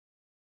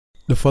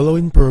The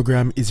following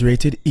program is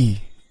rated E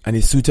and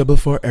is suitable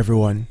for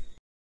everyone.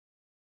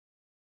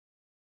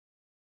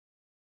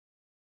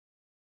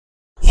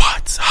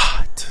 What's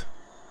hot?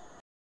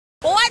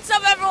 What's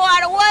up,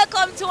 everyone?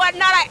 Welcome to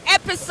another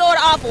episode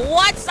of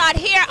What's Hot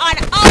here on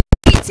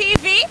OurWe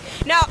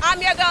TV. Now,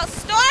 I'm your girl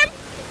Storm,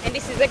 and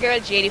this is the girl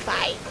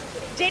JD5.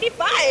 JD5?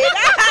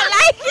 I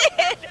like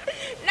it.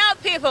 Now,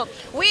 people,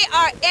 we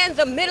are in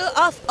the middle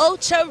of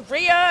Ocho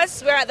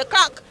Rios. We're at the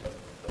clock.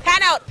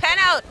 Pan out, pan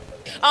out.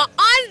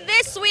 On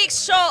this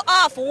week's show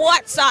of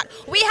What's Hot,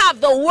 we have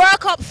the World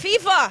Cup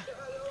fever.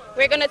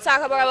 We're going to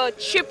talk about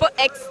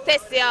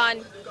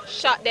XXXTentacion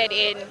shot dead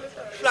in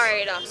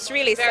Florida. It's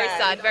really very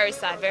sad. Very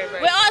sad, very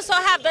We also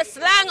have the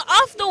Slang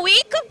of the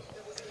Week.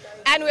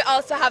 And we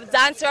also have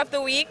Dancer of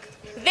the Week.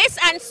 This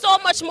and so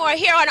much more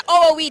here on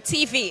OurWe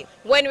TV.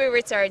 When we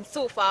return,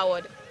 so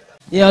forward.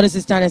 Yo, this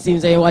is Tana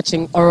Sims and you're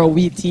watching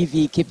OurWe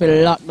TV. Keep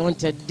it locked,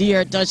 don't you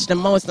dare touch the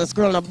mouse, no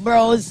scroll, no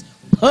browse.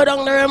 Put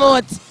on the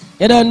remote.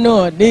 You don't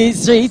know,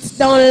 these streets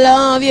don't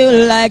love you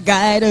like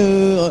I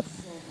do.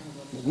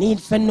 You need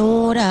to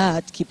know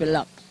that. Keep it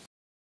locked.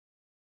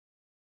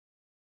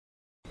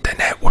 The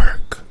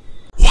network.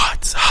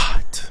 What's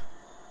hot?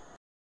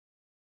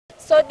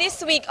 So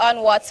this week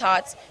on What's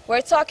Hot,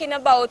 we're talking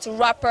about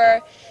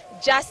rapper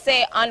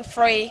Jasse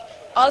Onfray,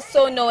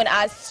 also known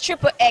as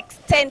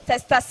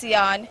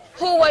XXXTentacion,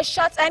 who was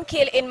shot and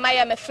killed in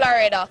Miami,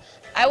 Florida.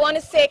 I want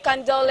to say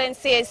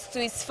condolences to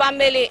his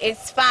family,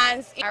 his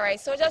fans.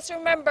 Alright, so just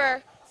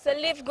remember to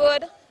live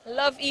good,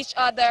 love each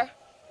other,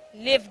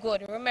 live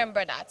good.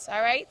 Remember that,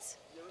 alright?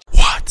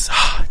 What's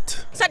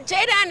hot? So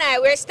Jada and I,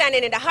 we're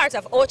standing in the heart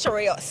of Ocho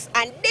Rios.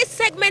 And this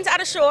segment of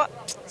the show,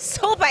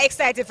 super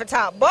excited for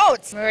talk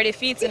about. I'm ready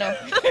for it, you know.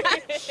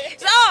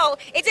 So,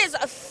 it is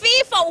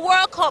FIFA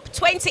World Cup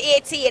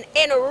 2018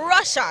 in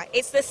Russia.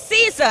 It's the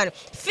season.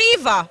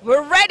 Fever,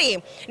 we're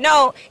ready.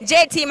 Now,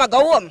 JT, ma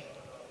go home.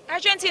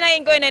 Argentina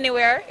ain't going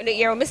anywhere. You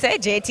hear me say,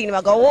 JT,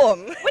 ma go home.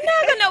 We're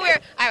not going nowhere.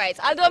 Alright,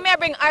 although me I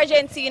bring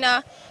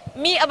Argentina,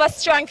 me have a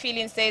strong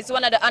feeling says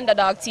one of the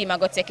underdog team I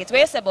go take it. What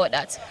you say about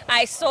that?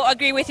 I so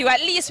agree with you.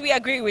 At least we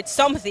agree with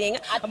something.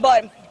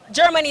 But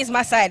Germany is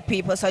my side,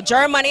 people. So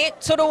Germany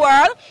to the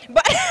world.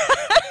 But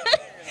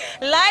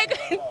like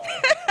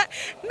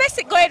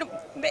Messi going,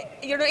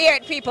 you don't hear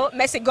it, people.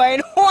 Messi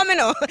going home, you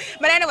know.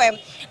 But anyway,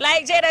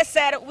 like Jada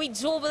said, we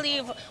do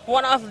believe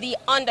one of the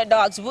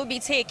underdogs will be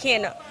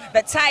taking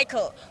the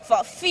title for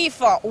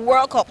FIFA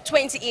World Cup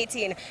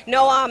 2018.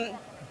 Now,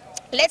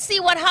 let's see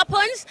what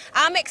happens.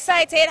 I'm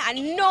excited. I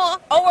know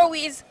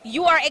OurWe's,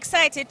 you are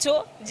excited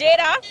too.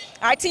 Jada,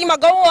 our team are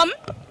go home.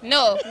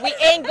 No, we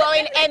ain't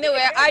going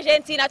anywhere.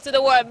 Argentina to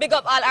the world. Big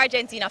up all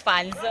Argentina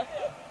fans.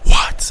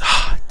 What's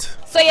hot?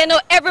 So you know,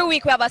 every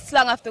week we have a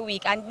slang of the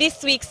week, and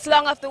this week's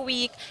slang of the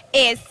week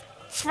is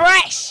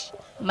fresh.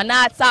 I'm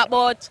not talk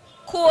about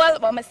cool,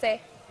 but I'm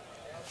say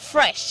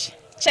fresh.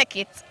 Check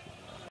it.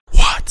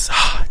 What's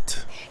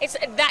hot? It's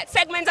that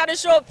segment of the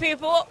show,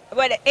 people,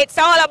 but it's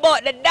all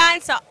about the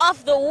dancer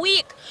of the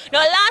week. Now,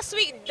 last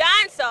week,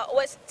 dancer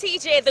was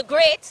TJ the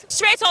Great,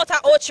 straight out of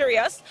Ocho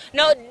Rios.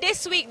 Now,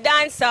 this week,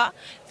 dancer,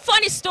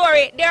 funny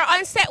story, they're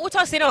on set with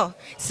us, you know.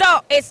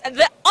 So, it's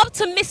the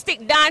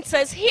optimistic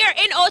dancers here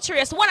in Ocho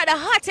Rios, one of the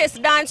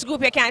hottest dance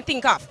group you can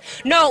think of.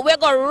 Now, we're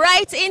going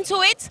right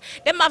into it.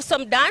 Them have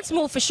some dance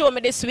move for show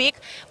me this week.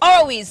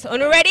 Always, are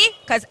you ready?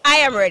 Because I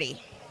am ready.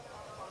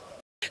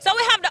 So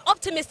we have the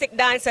optimistic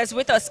dancers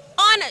with us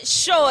on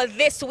show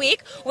this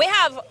week. We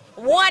have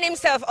one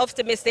himself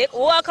optimistic.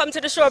 Welcome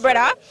to the show,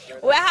 brother.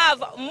 We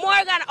have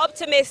Morgan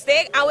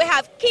optimistic and we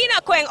have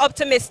Kina Kweng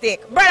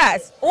optimistic.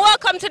 Brothers,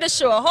 welcome to the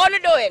show. How are you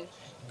doing?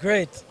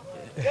 Great.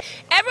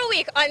 Every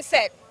week on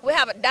set, we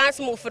have a dance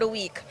move for the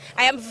week.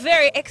 I am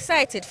very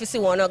excited to see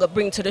what I'm going to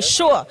bring to the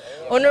show.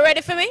 Are you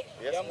ready for me?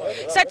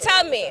 Yes. So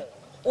tell me,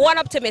 one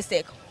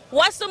optimistic,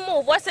 what's the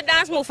move? What's the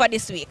dance move for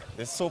this week?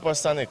 The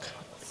supersonic.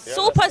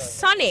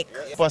 Supersonic.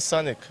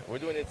 Supersonic. We're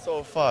doing it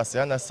so fast,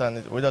 you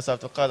understand? We just have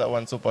to call that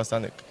one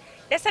supersonic.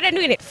 They said they're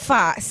doing it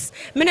fast.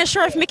 I'm not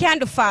sure if me can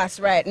do fast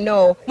right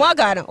now.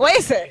 Morgan, what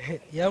is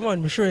it? Yeah, man,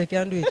 I'm sure you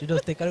can do it. You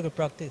just take a little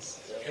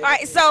practice. All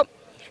right, so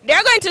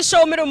they're going to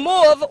show me the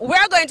move.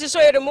 We're going to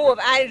show you the move,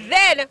 and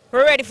then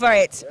we're ready for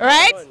it. All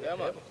right? Yeah,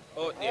 man.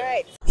 All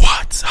right.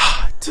 What's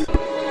hot?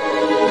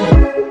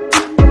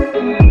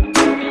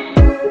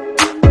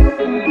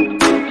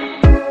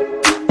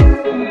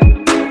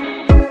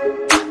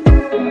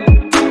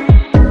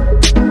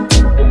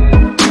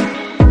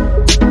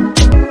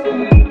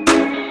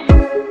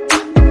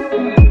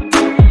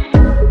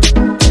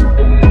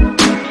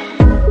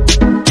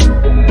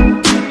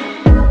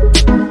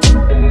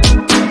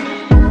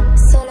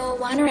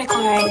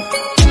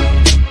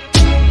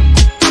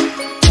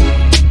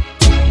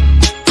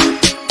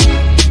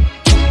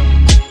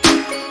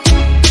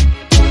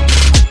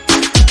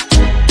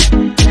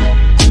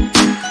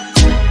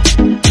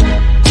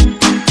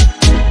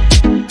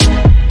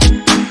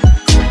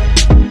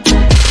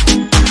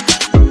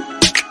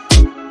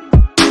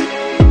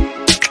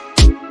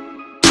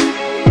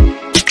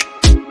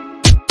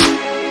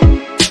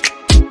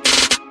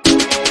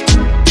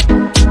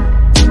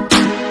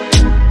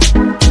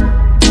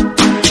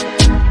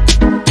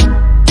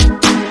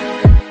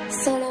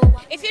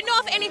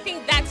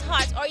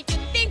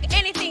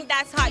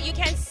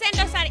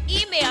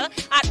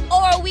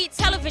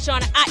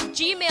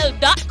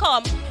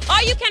 XXXTentacion@gmail.com,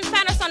 or you can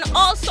find us on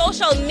all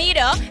social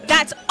media.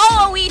 That's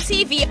OurWe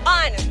TV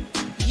on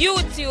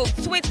YouTube,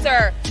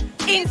 Twitter,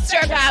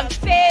 Instagram,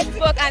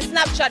 Facebook, and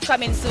Snapchat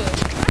coming soon.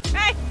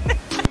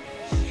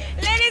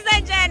 Ladies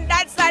and gentlemen,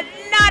 that's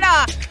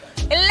another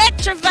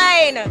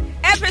electrifying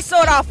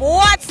episode of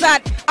What's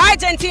Up?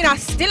 Argentina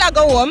still a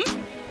go home.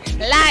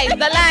 Lies,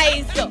 the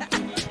lies.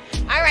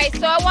 Alright,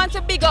 so I want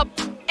to big up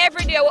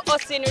every day with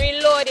us in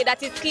Reloaded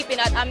that is keeping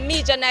at a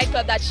major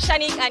nightclub, that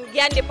Shanik and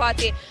Gandhi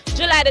party,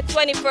 July the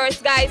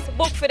 21st, guys.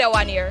 Book for the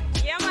 1 year.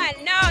 Yeah, man.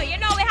 No, you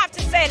know we have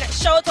to send a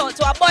shout out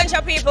to a bunch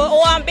of people who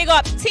want to big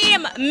up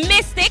Team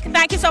Mystic.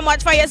 Thank you so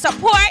much for your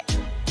support.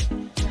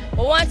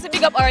 We want to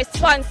big up our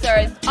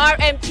sponsors,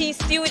 RMP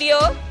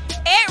Studio,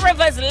 8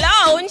 Rivers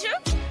Lounge,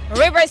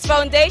 Rivers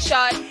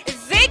Foundation,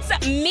 Ziggs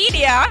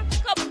Media,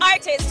 Cup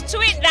Artist,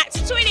 that's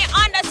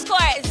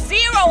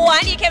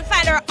Twinny_01. You can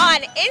find her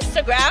on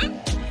Instagram.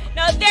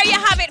 Now there you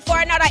have it for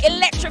another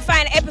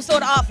electrifying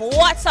episode of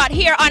What's Up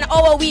here on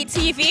OurWe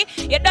TV.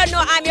 You don't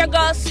know I'm your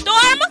girl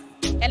Storm.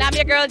 and I'm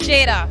your girl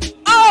Jada.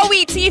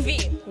 OurWe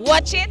TV.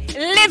 Watch it,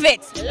 Live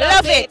it.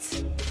 Love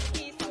it.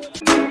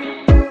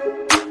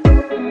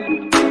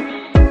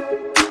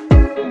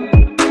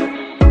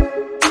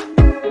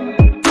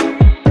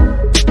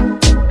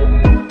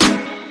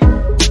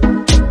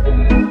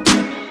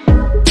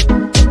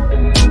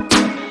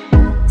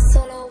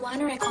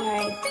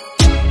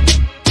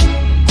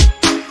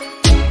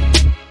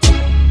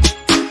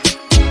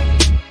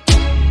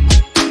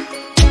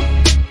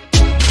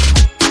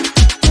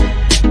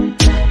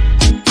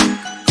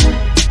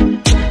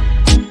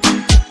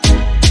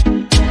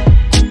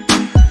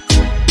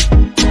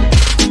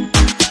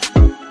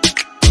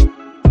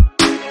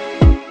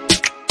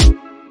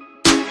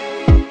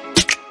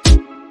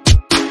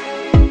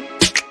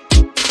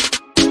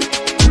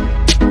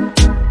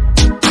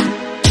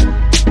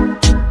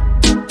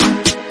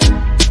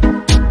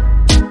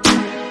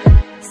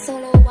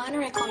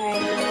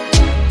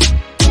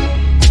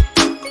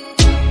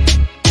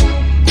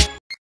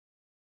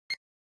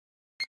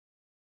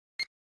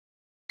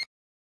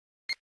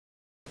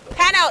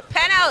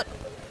 Pan out.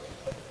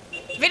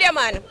 Video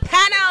man,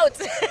 pan out.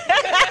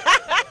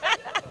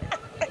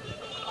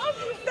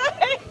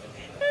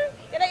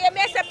 You know, you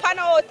may say pan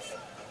out.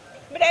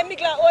 But I'm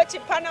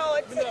pan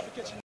out.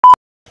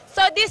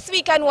 So this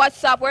week on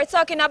What's Up, we're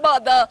talking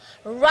about the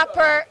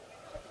rapper.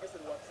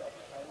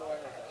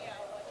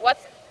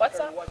 What's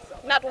up?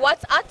 Not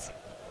what's at?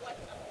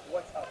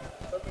 What's up?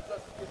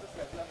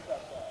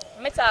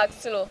 Let me talk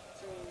slow.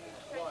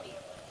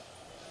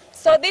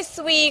 So this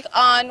week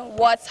on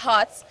What's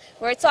Hot,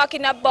 we're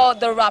talking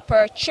about the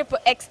rapper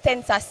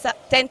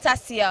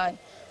XXXTentacion.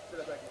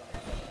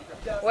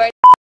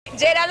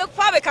 Jada look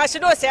for me because she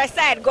knows her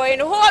side going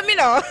home, you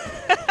know.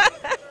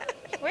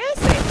 Where is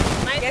it?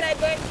 My side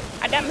going?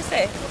 I don't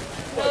say.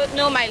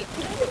 No, my.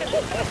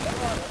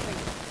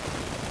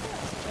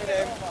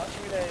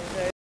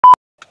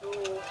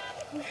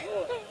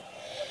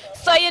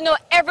 So you know,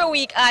 every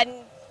week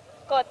and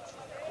cut.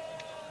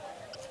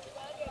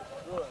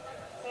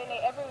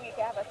 Every week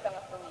I have a song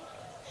for me.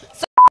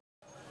 So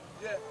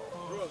Yeah,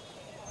 roll.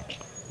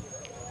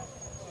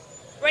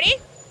 Ready?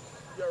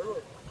 Yeah,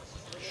 roll.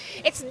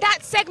 It's that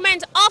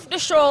segment of the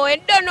show,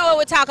 and don't know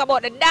we talk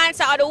about the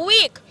dancer of the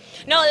week.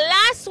 Now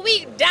last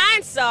week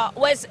dancer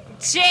was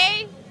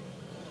J